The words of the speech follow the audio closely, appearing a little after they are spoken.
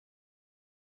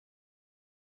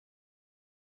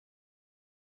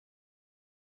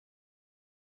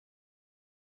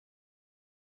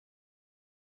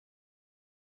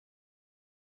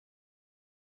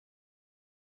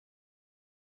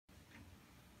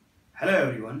Hello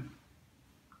everyone.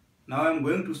 Now I am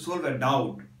going to solve a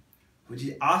doubt which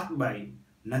is asked by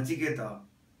Nachiketa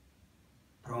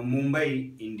from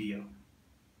Mumbai, India.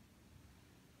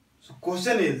 So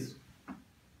question is,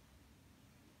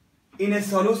 in a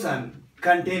solution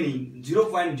containing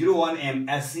 0.01 m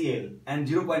HCl and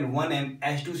 0.1 m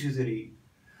H2CO3,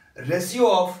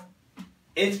 ratio of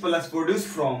H plus produced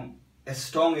from a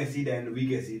strong acid and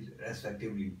weak acid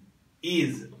respectively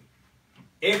is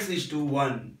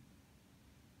x:1.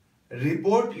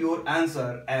 Report your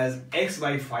answer as x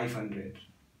by 500.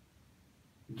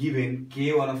 Given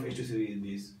K1 of H2CO3 is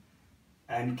this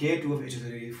and K2 of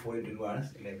H2CO3 is 4 into 1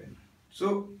 is 11.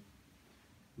 So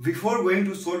before going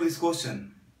to solve this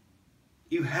question,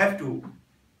 you have to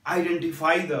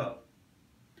identify the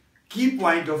key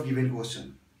point of given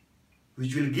question,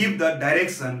 which will give the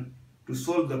direction to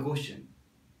solve the question.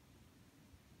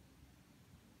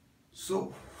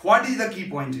 So what is the key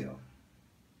point here?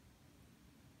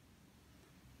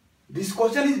 This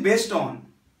question is based on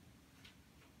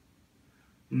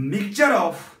mixture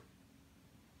of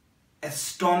a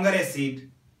stronger acid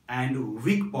and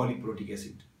weak polyprotic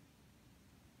acid.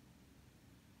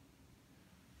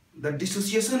 The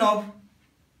dissociation of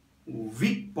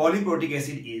weak polyprotic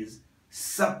acid is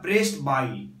suppressed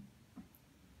by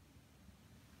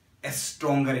a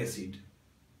stronger acid.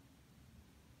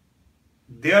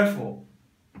 Therefore,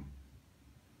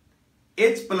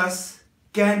 H plus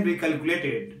can be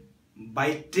calculated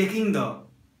by taking the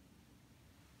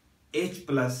H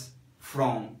plus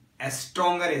from a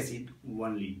stronger acid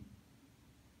only.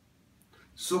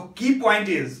 So key point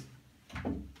is,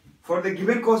 for the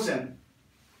given question,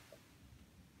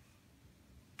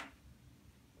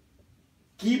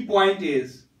 key point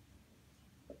is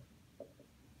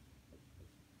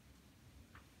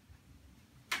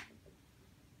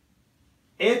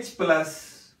H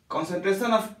plus,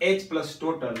 concentration of H plus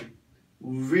total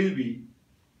will be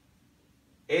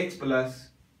H plus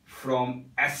from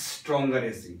a stronger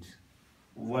acid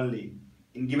only.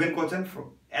 In given question,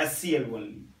 from HCl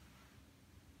only,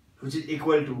 which is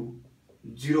equal to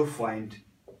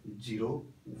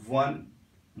 0.01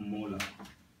 molar.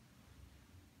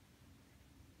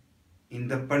 In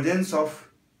the presence of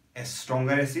a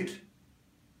stronger acid,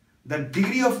 the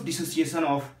degree of dissociation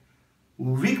of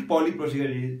weak polyprotic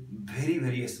is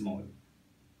very small.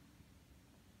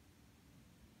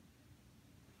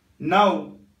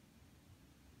 Now,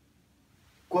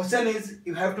 question is,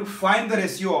 you have to find the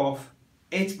ratio of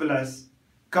H plus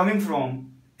coming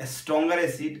from a stronger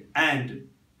acid and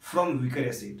from weaker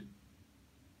acid.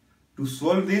 To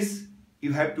solve this,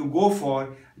 you have to go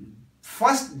for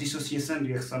first dissociation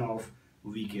reaction of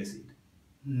weak acid.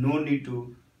 No need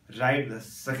to write the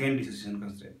second dissociation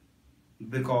constant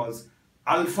because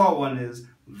alpha 1 is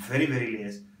very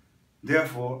less.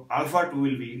 Therefore, alpha 2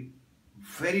 will be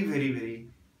very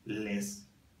less.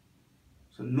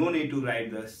 So no need to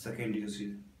write the second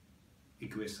dissociation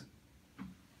equation.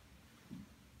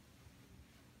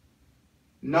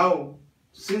 Now,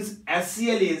 since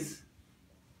HCl is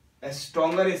a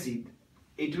stronger acid,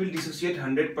 it will dissociate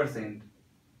 100%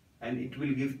 and it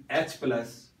will give H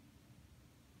plus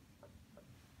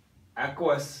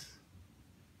aqueous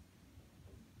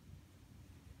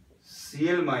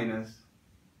Cl minus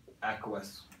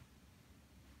aqueous.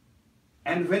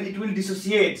 And when it will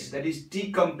dissociate, that is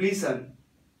T completion,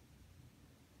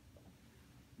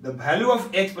 the value of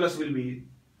H plus will be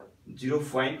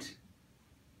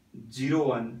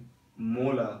 0.01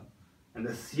 molar and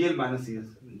the Cl minus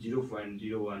is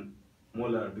 0.01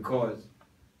 molar because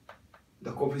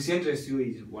the coefficient ratio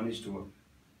is 1:1.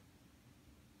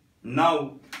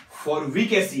 Now, for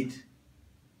weak acid,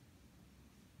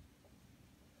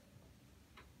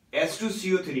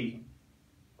 H2CO3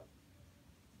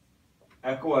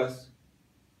 aqueous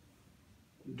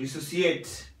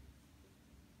dissociate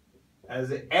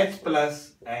as H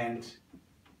plus and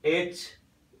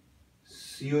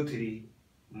HCO3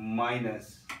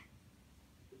 minus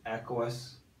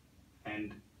aqueous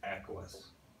and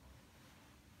aqueous.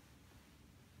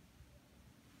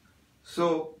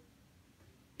 So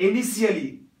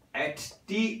initially at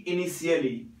T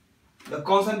initially the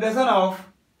concentration of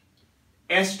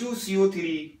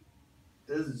H2CO3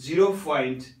 is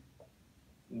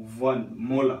 0.1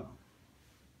 molar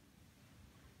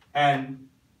and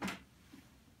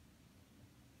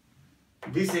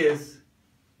this is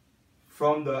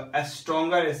from the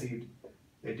stronger acid,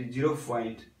 that is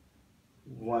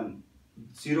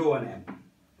 0.101 m.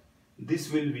 This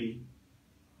will be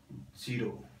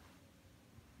 0.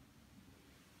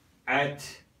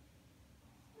 At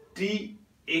T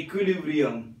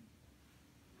equilibrium,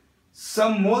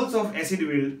 some moles of acid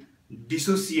will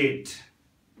dissociate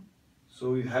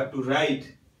So you have to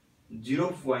write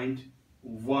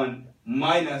 0.1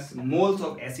 minus moles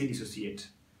of acid dissociate.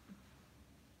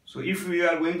 So if we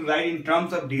are going to write in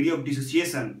terms of degree of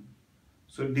dissociation,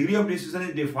 so degree of dissociation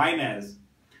is defined as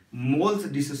moles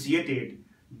dissociated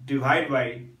divided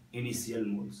by initial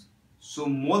moles. So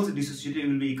moles dissociated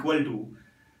will be equal to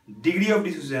degree of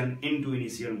dissociation into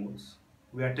initial moles.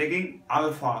 We are taking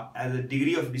alpha as a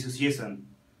degree of dissociation.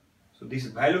 So this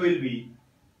value will be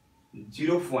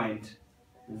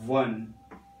 0.1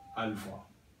 alpha.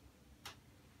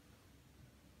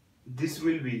 This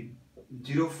will be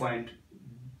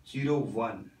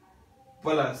 0.01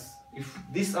 plus, if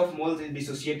this of moles is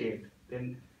dissociated,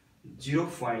 then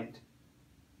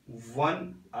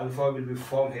 0.1 alpha will be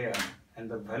formed here,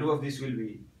 and the value of this will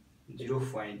be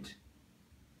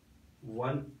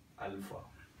 0.1 alpha.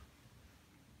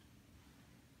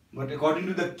 But according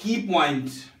to the key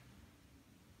point,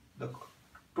 the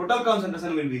total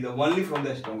concentration will be the only from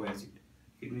the stronger acid.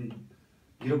 It means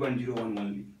 0.01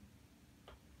 only.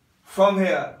 From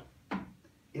here,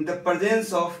 in the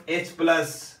presence of H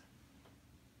plus,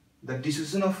 the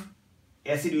dissociation of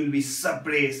acid will be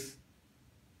suppressed.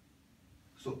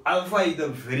 So alpha is the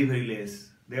very less.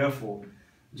 Therefore,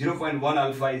 0.1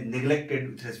 alpha is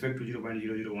neglected with respect to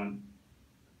 0.001.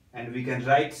 And we can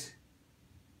write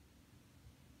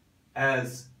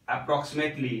as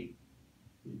approximately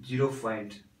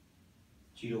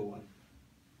 0.01.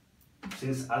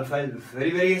 Since alpha is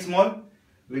very small,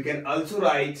 we can also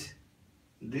write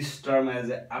this term as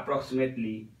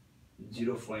approximately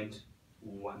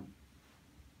 0.1.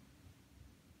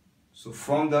 So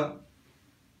from the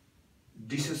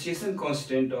dissociation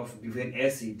constant of given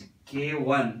acid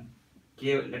K1,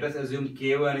 let us assume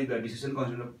K1 is the dissociation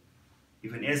constant of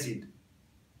given acid,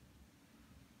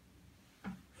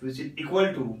 which is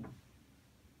equal to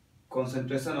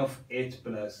concentration of H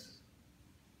plus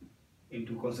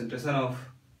into concentration of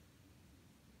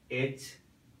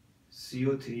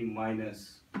HCO3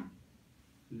 minus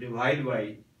divided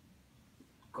by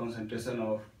concentration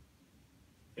of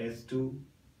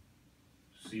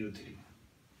H2CO3.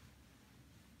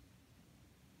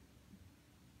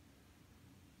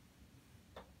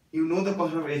 You know the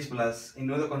concentration of H plus, you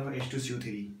know the concentration of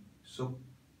H2CO3. So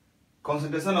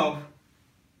concentration of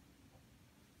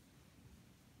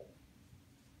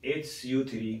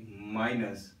HCO3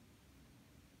 minus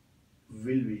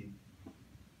will be,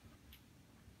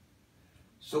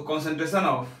 so concentration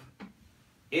of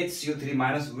HCO3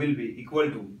 minus will be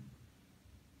equal to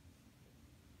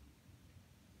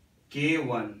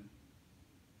K1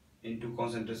 into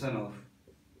concentration of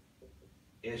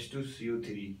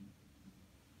H2CO3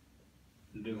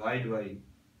 divided by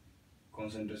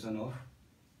concentration of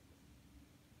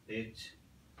H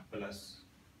plus.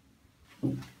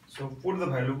 So put the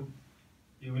value,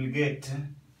 you will get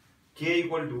K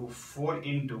equal to 4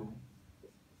 into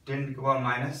 10 to the power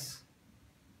minus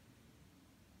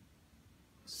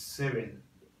 7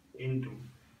 into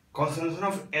concentration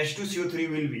of H2CO3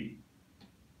 will be,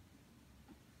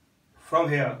 from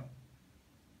here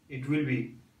it will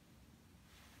be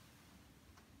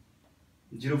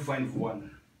 0.1,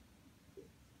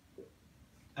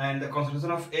 and the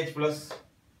concentration of H plus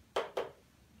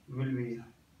will be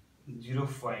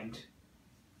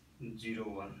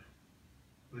 0.01,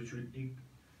 which will be,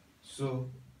 so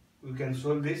we can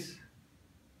solve this,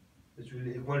 which will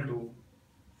be equal to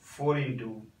 4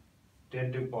 into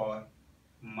 10 to the power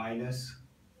minus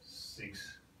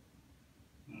 6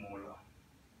 molar.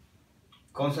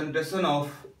 Concentration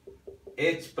of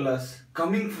H plus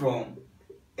coming from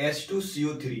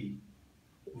H2CO3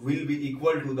 will be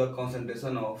equal to the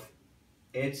concentration of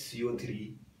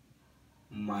HCO3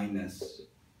 minus,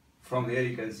 from here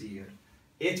you can see here,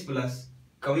 H plus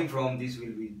coming from this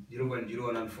will be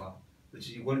 0.01 alpha, which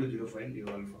is equal to 0.0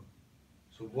 alpha.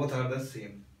 So both are the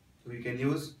same. So we can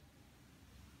use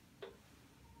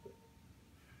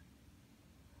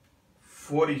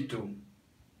 4 is to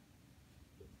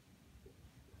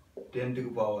 10 to the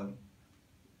power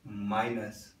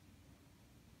minus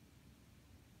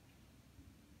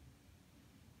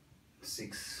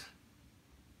 6.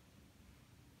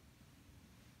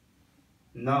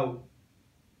 Now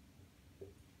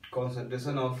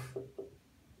concentration of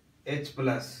H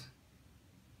plus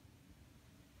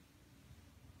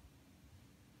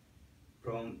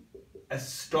from a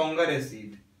stronger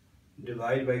acid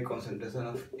divided by concentration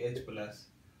of H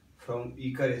plus from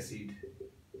weaker acid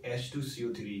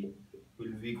H2CO3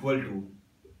 will be equal to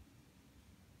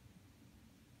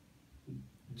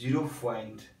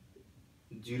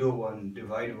 0.01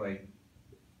 divided by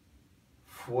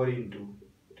 4 into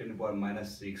 10 to the power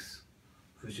minus 6,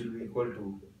 which will be equal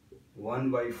to 1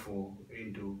 by 4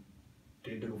 into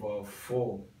 10 to the power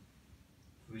 4,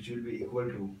 which will be equal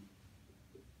to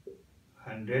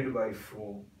 100 by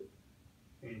 4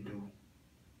 into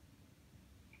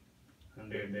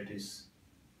 100, that is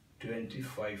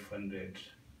 2500.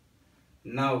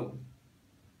 Now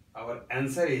our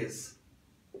answer is,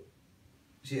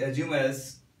 she assume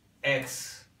as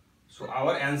x, so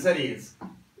our answer is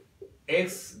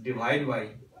x divided by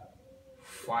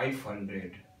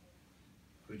 500,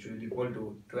 which will equal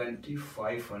to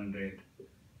 2500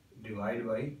 divided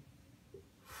by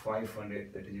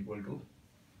 500, that is equal to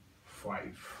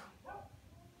 5.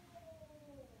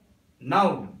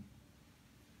 Now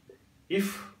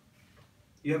if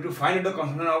you have to find the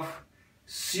concentration of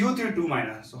CO3 2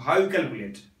 minus, so how you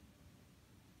calculate?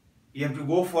 You have to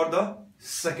go for the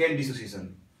second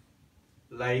dissociation,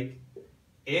 like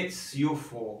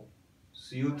HCO4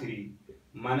 CO3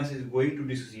 minus is going to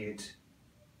dissociate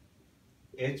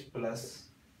H plus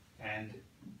and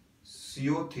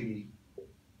CO3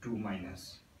 2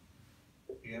 minus.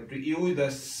 You have to use the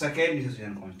second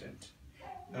dissociation constant,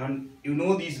 and you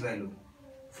know this value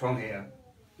from here.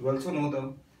 You also know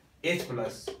the H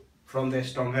plus from the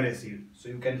stronger acid, so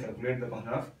you can calculate the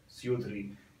concentration of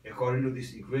CO3 according to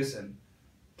this equation.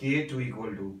 K2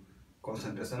 equal to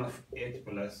concentration of H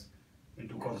plus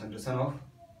into concentration of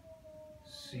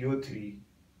CO3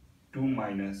 2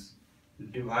 minus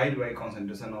divided by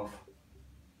concentration of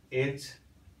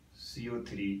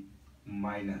HCO3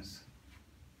 minus.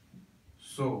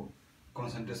 So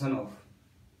concentration of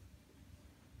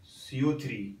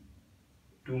CO3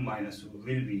 2 minus will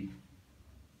be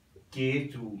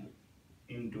K2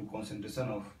 into concentration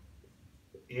of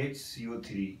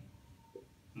HCO3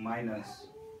 minus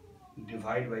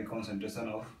divided by concentration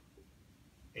of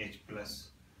H plus,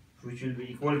 which will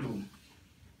be equal to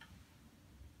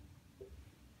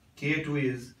K2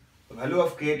 is, the value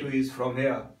of K2 is from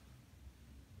here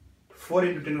 4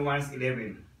 into 10 minus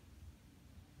 11,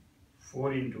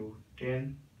 4 into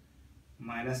 10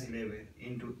 minus 11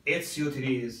 into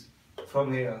HCO3 is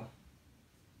from here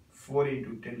 4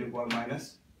 into 10 to the power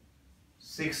minus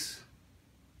 6,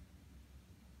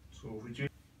 so which will,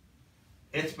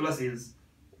 H plus is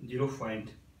 0.01,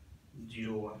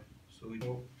 so we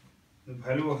know the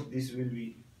value of this will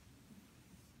be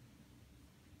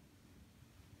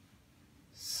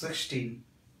 16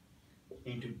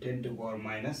 into 10 to the power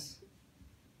minus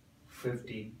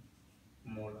 15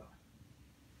 molar.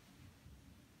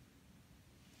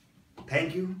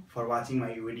 Thank you for watching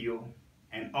my video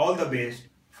and all the best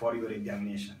for your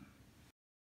examination.